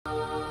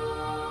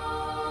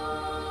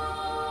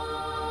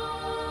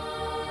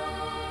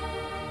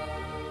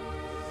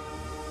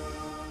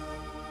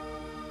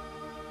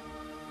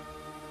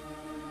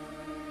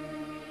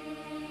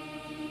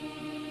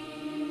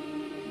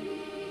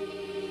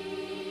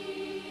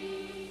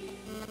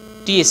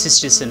Dear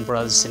sisters and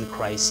brothers in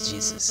Christ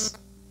Jesus,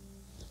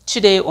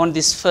 today on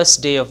this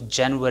first day of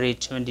January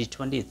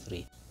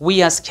 2023,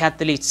 we as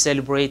Catholics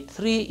celebrate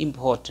three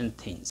important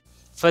things.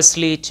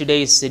 Firstly,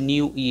 today is the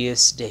New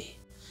Year's Day.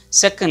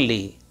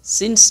 Secondly,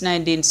 since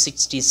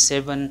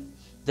 1967,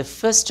 the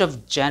 1st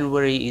of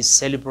January is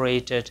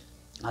celebrated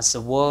as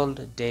the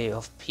World Day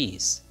of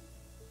Peace.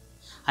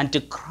 And to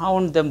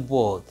crown them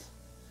both,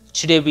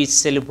 today we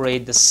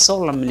celebrate the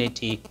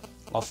solemnity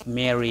of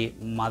Mary,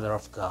 Mother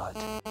of God.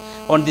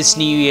 On this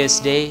New Year's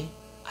Day,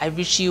 I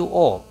wish you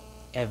all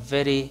a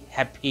very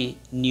happy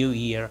New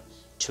Year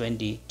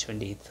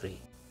 2023.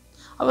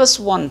 I was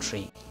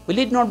wondering, will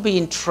it not be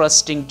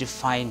interesting to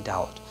find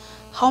out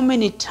how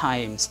many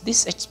times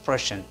this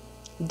expression,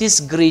 this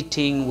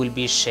greeting will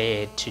be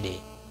shared today?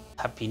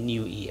 Happy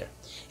New Year.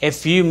 A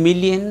few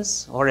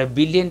millions or a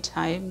billion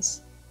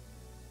times?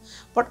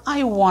 But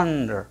I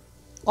wonder,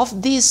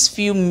 of these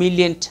few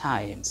million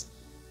times,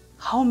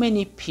 how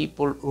many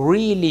people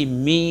really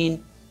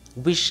mean,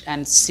 wish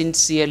and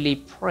sincerely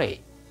pray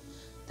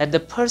that the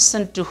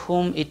person to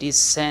whom it is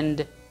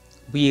sent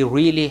be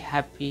really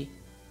happy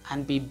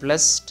and be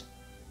blessed?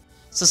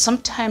 So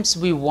sometimes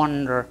we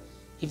wonder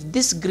if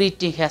this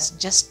greeting has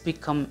just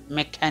become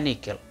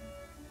mechanical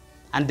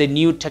and the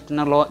new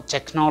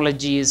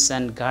technologies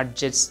and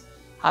gadgets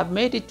have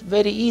made it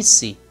very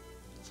easy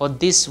for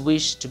this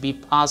wish to be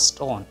passed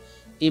on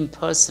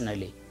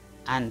impersonally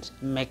and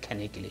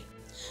mechanically.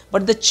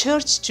 But the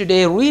Church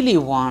today really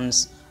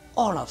wants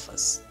all of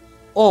us,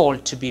 all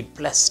to be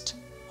blessed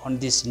on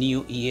this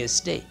New Year's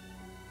Day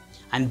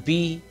and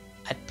be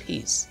at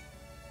peace.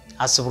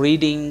 As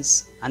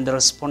readings and the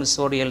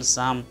responsorial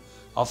psalm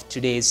of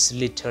today's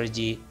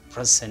liturgy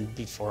present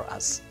before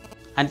us.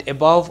 And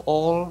above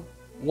all,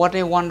 what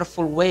a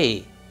wonderful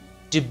way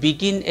to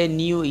begin a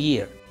new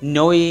year,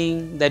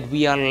 knowing that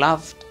we are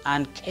loved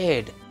and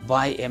cared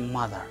by a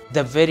mother,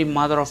 the very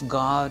Mother of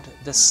God,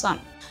 the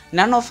Son.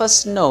 None of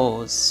us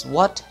knows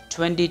what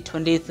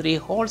 2023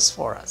 holds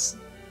for us.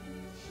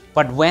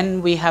 But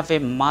when we have a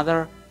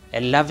mother,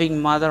 a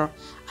loving mother,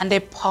 and a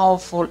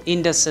powerful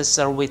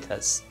intercessor with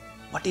us,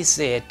 what is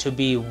there to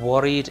be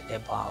worried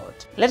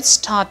about? Let's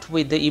start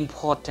with the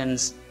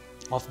importance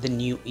of the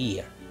new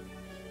year.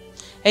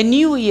 A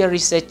new year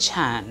is a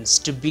chance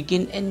to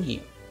begin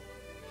anew.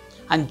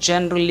 And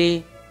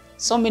generally,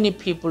 so many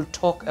people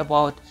talk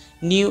about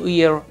New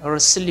Year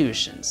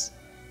resolutions.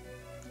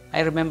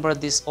 I remember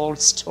this old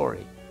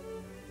story.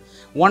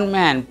 One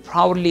man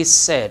proudly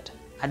said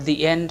at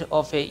the end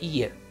of a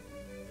year,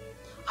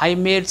 I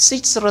made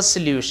 6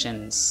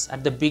 resolutions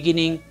at the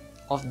beginning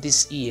of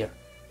this year,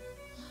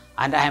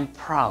 and I am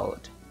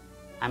proud,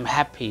 I'm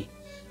happy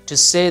to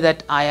say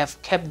that I have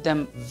kept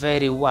them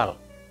very well.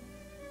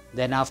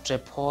 Then after a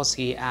pause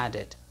he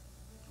added,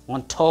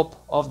 on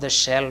top of the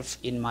shelf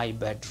in my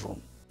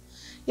bedroom.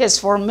 Yes,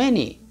 for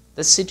many,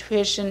 the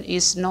situation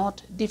is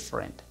not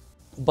different,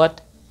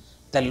 but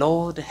the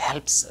Lord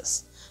helps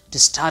us to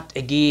start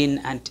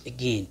again and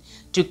again,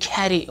 to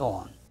carry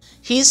on.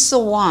 He is the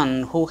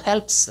one who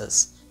helps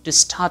us to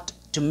start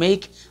to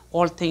make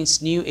all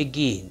things new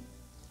again,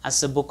 as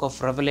the book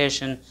of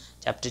Revelation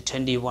chapter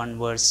 21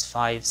 verse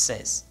 5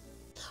 says.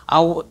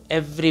 Our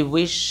every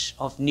wish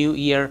of New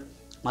Year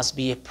must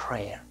be a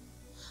prayer,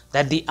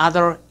 that the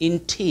other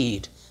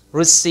indeed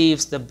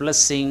receives the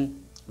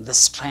blessing, the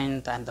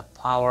strength and the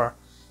power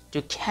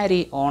to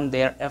carry on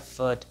their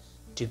effort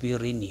to be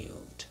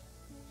renewed,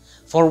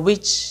 for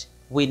which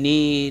we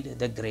need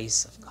the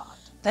grace of God.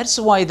 That's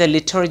why the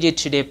liturgy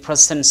today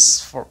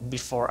presents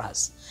before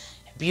us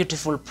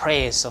beautiful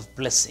prayers of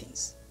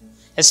blessings,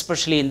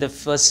 especially in the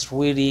first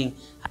reading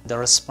and the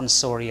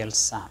responsorial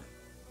psalm.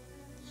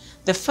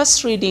 The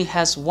first reading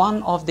has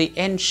one of the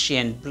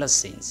ancient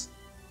blessings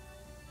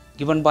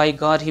given by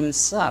God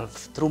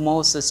Himself through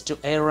Moses to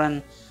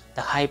Aaron,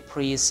 the high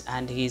priest,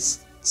 and his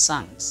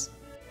sons.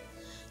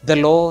 The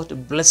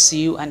Lord bless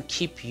you and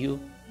keep you.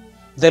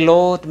 The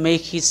Lord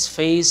make His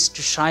face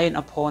to shine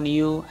upon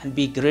you and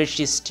be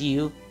gracious to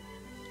you.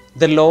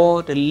 The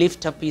Lord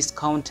lift up His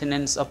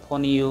countenance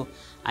upon you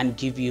and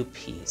give you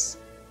peace.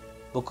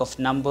 Book of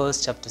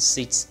Numbers chapter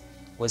 6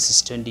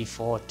 verses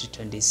 24 to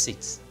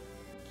 26.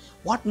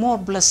 What more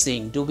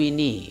blessing do we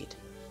need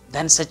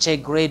than such a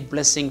great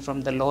blessing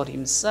from the Lord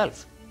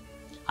Himself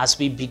as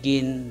we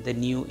begin the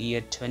new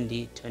year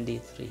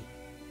 2023?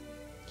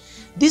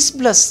 This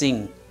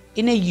blessing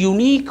in a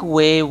unique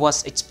way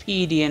was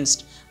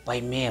experienced by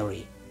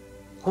Mary,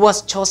 who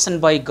was chosen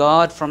by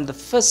God from the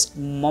first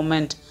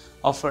moment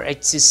of her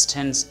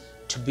existence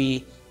to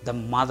be the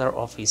mother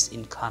of His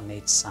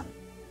incarnate Son.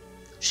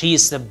 She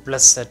is the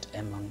blessed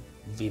among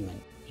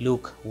women.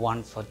 Luke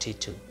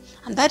 1:42.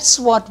 And that's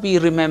what we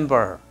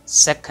remember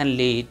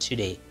secondly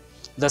today,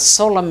 the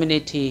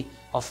solemnity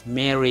of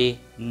Mary,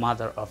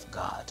 Mother of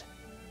God.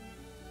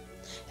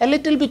 A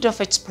little bit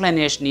of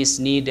explanation is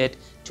needed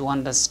to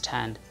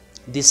understand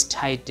this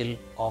title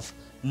of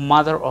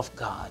Mother of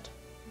God,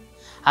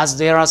 as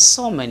there are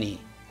so many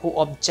who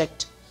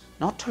object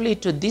not only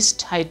to this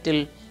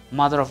title,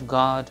 Mother of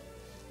God,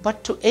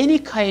 but to any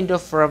kind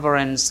of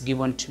reverence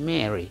given to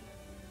Mary,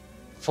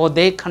 for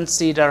they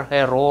consider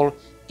her role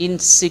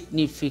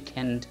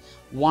insignificant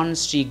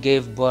once she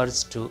gave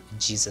birth to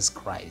Jesus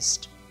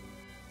Christ.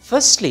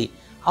 Firstly,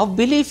 our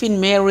belief in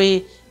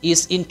Mary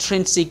is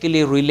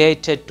intrinsically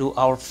related to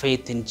our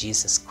faith in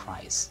Jesus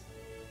Christ.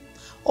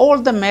 All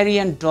the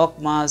Marian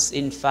dogmas,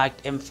 in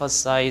fact,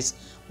 emphasize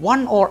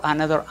one or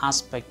another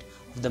aspect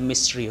of the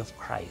mystery of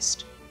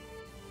Christ.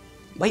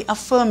 By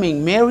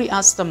affirming Mary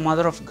as the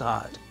Mother of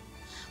God,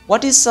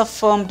 what is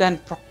affirmed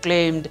and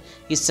proclaimed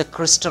is a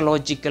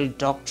Christological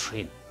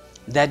doctrine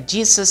that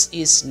Jesus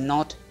is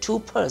not two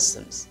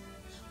persons,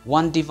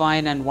 one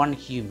divine and one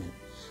human,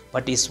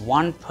 but is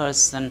one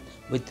person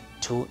with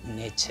two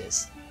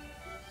natures.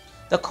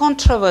 The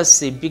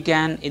controversy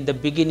began in the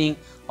beginning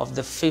of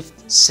the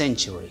 5th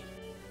century.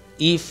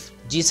 If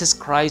Jesus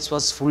Christ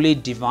was fully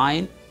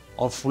divine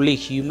or fully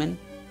human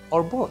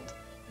or both,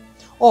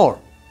 or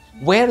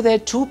were there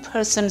two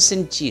persons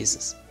in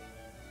Jesus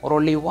or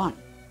only one?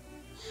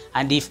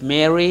 And if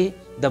Mary,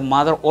 the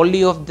mother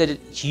only of the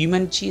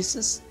human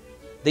Jesus,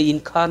 the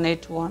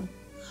incarnate one,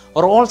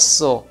 or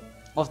also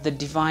of the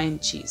divine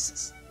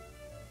Jesus?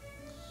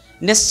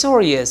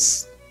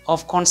 Nestorius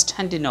of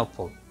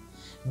Constantinople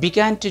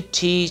began to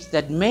teach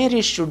that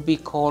Mary should be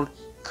called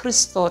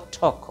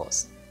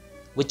Christotokos,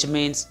 which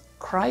means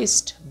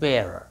Christ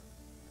bearer,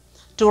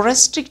 to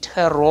restrict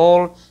her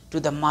role to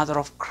the mother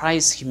of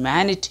Christ's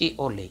humanity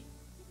only,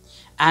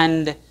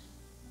 and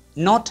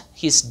not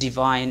his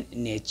divine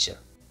nature.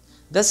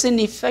 Thus, in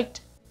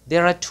effect,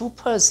 there are two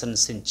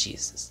persons in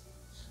Jesus.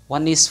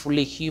 One is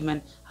fully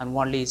human and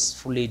one is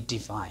fully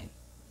divine.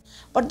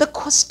 But the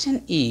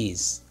question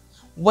is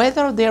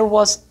whether there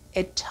was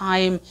a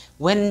time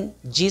when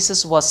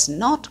Jesus was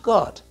not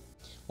God.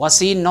 Was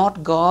he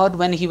not God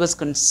when he was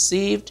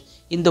conceived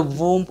in the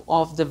womb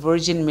of the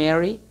Virgin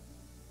Mary?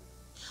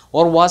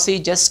 Or was he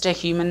just a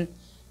human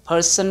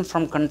person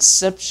from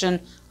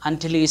conception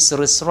until his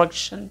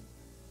resurrection,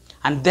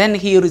 and then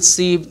he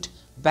received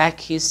back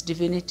his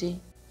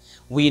divinity?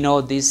 We know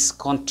this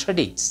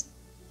contradicts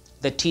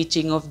the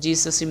teaching of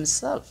Jesus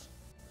himself.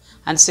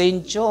 And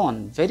St.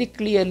 John very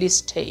clearly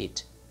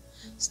states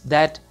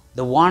that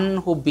the one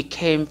who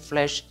became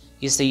flesh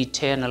is the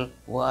eternal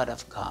Word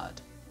of God,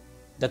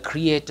 the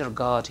Creator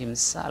God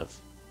himself.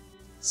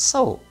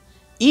 So,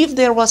 if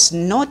there was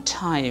no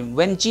time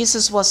when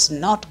Jesus was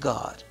not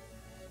God,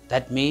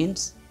 that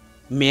means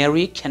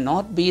Mary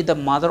cannot be the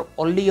mother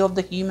only of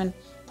the human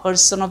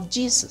person of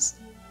Jesus,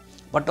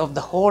 but of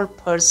the whole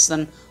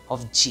person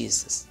of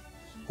Jesus,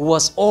 who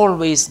was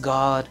always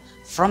God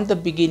from the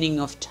beginning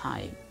of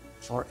time,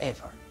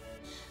 forever.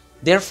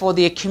 Therefore,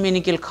 the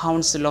Ecumenical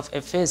Council of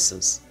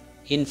Ephesus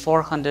in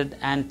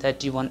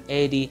 431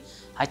 AD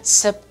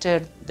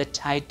accepted the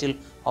title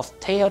of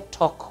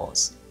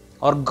Theotokos,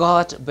 or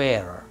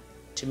God-bearer,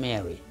 to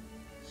Mary,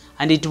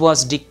 and it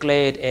was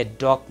declared a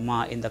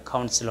dogma in the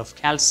Council of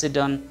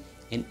Chalcedon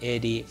in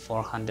AD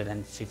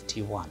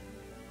 451.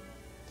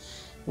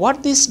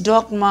 What this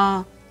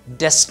dogma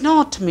does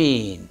not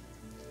mean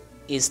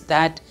is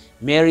that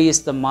Mary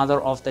is the mother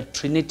of the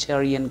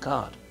Trinitarian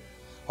God,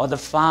 or the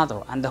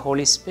Father and the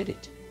Holy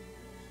Spirit,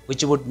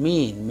 which would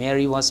mean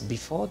Mary was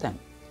before them.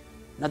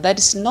 Now, that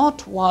is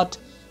not what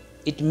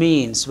it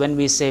means when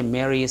we say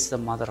Mary is the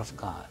Mother of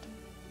God.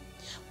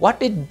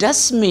 What it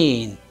does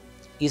mean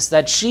is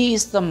that she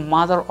is the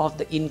mother of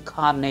the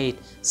incarnate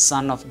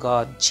Son of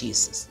God,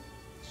 Jesus,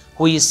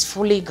 who is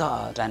fully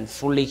God and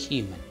fully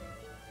human.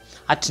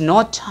 At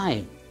no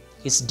time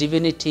his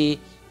divinity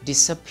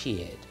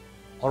disappeared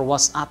or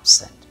was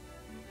absent,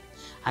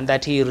 and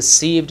that he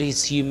received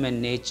his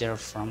human nature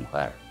from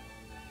her.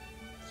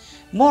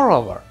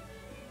 Moreover,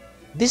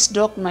 this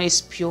dogma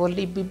is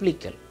purely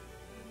biblical.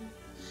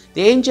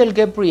 The angel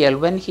Gabriel,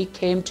 when he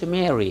came to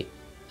Mary,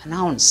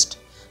 announced,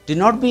 "Do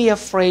not be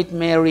afraid,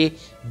 Mary.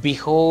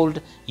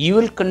 Behold, you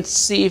will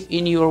conceive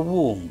in your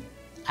womb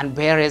and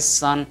bear a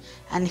son,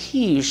 and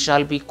he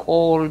shall be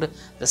called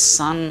the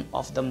Son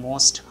of the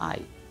Most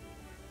High."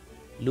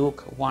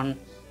 Luke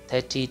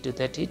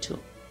 1:30-32.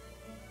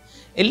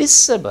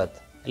 Elizabeth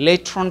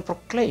later on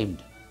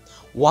proclaimed,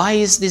 "Why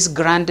is this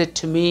granted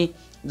to me,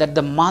 that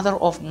the mother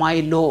of my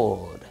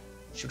Lord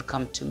should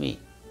come to me?"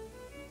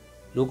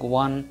 Luke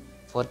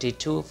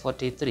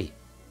 1:42-43.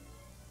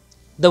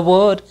 The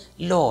word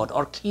Lord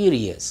or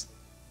Kyrios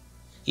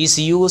is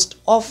used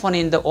often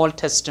in the Old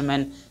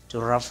Testament to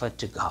refer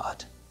to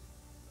God.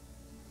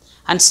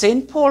 And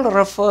St. Paul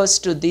refers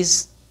to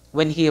this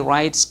when he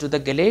writes to the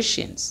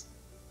Galatians,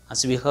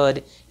 as we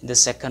heard in the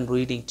second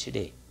reading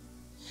today.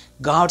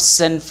 God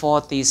sent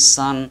forth his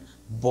Son,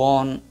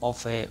 born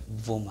of a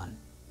woman.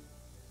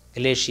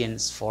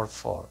 Galatians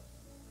 4:4.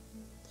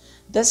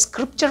 The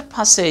scripture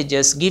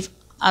passages give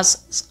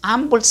us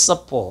ample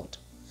support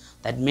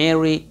that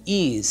Mary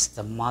is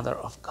the mother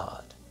of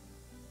God,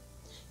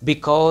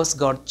 because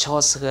God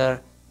chose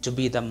her to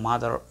be the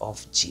mother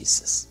of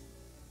Jesus.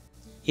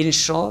 In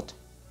short,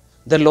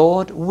 the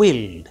Lord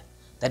willed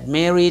that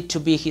Mary to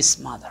be his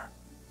mother,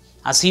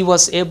 as he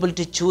was able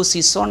to choose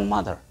his own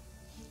mother,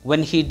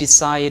 when he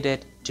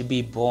decided to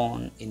be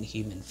born in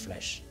human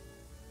flesh.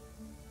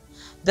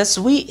 Thus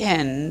we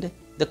end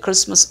the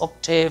Christmas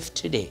octave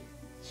today,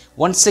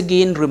 once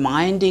again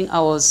reminding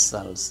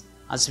ourselves,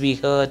 as we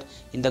heard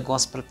in the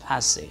gospel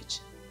passage,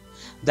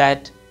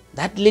 that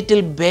that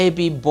little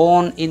baby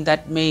born in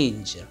that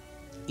manger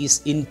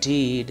is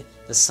indeed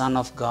the Son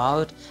of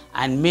God,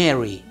 and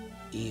Mary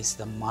is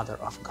the Mother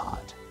of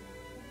God.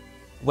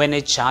 When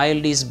a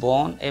child is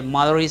born, a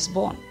mother is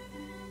born.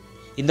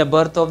 In the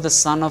birth of the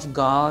Son of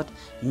God,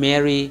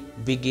 Mary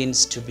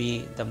begins to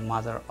be the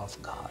Mother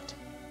of God.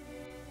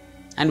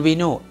 And we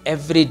know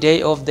every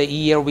day of the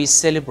year we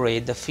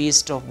celebrate the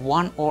feast of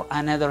one or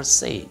another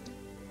saint.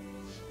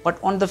 But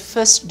on the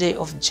first day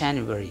of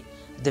January,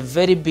 the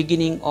very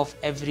beginning of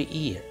every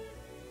year,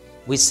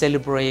 we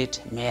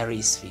celebrate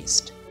Mary's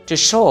feast to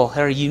show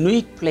her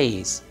unique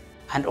place,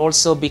 and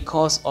also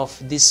because of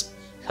this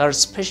her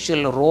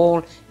special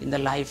role in the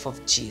life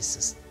of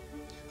Jesus,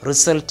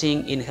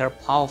 resulting in her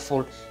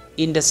powerful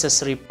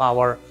intercessory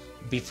power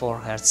before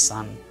her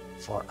Son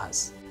for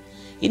us.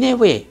 In a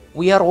way,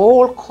 we are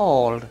all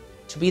called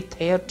to be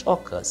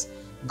Theotokos,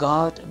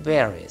 God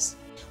bearers.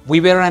 We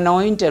were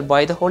anointed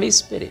by the Holy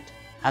Spirit,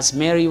 as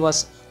Mary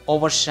was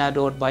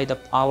overshadowed by the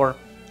power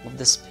of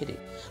the Spirit.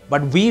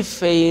 But we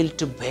failed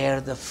to bear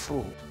the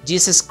fruit,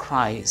 Jesus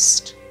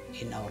Christ,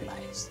 in our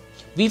lives.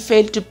 We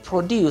failed to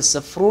produce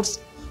the fruits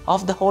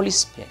of the Holy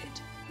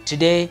Spirit.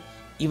 Today,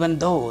 even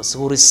those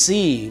who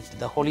received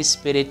the Holy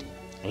Spirit,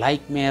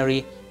 like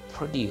Mary,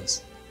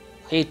 produce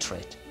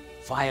hatred,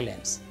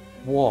 violence,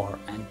 war,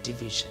 and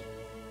division.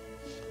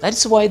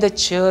 That's why the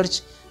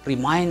Church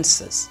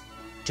reminds us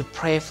to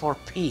pray for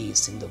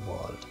peace in the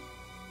world.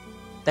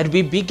 That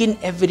we begin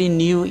every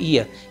new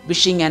year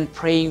wishing and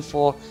praying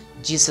for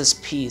Jesus'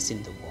 peace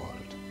in the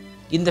world,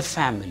 in the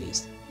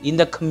families, in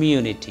the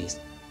communities,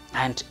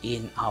 and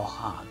in our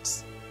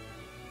hearts.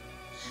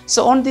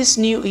 So on this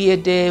New Year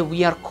day,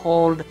 we are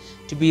called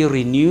to be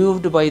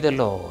renewed by the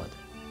Lord,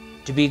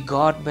 to be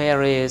God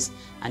bearers,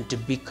 and to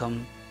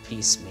become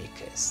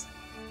peacemakers.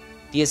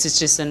 Dear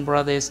sisters and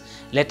brothers,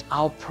 let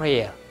our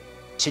prayer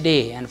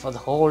today and for the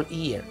whole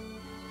year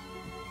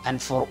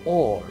and for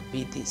all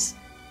be this: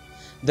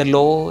 the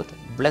Lord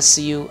bless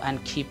you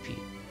and keep you.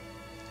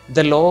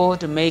 The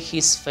Lord make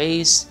his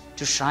face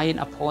to shine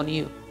upon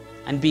you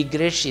and be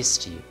gracious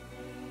to you.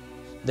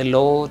 The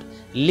Lord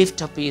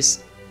lift up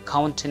his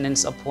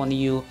countenance upon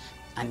you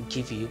and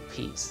give you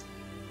peace.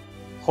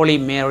 Holy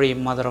Mary,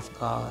 Mother of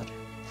God,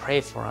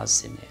 pray for us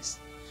sinners,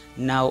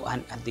 now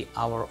and at the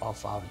hour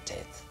of our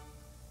death.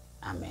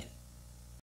 Amen.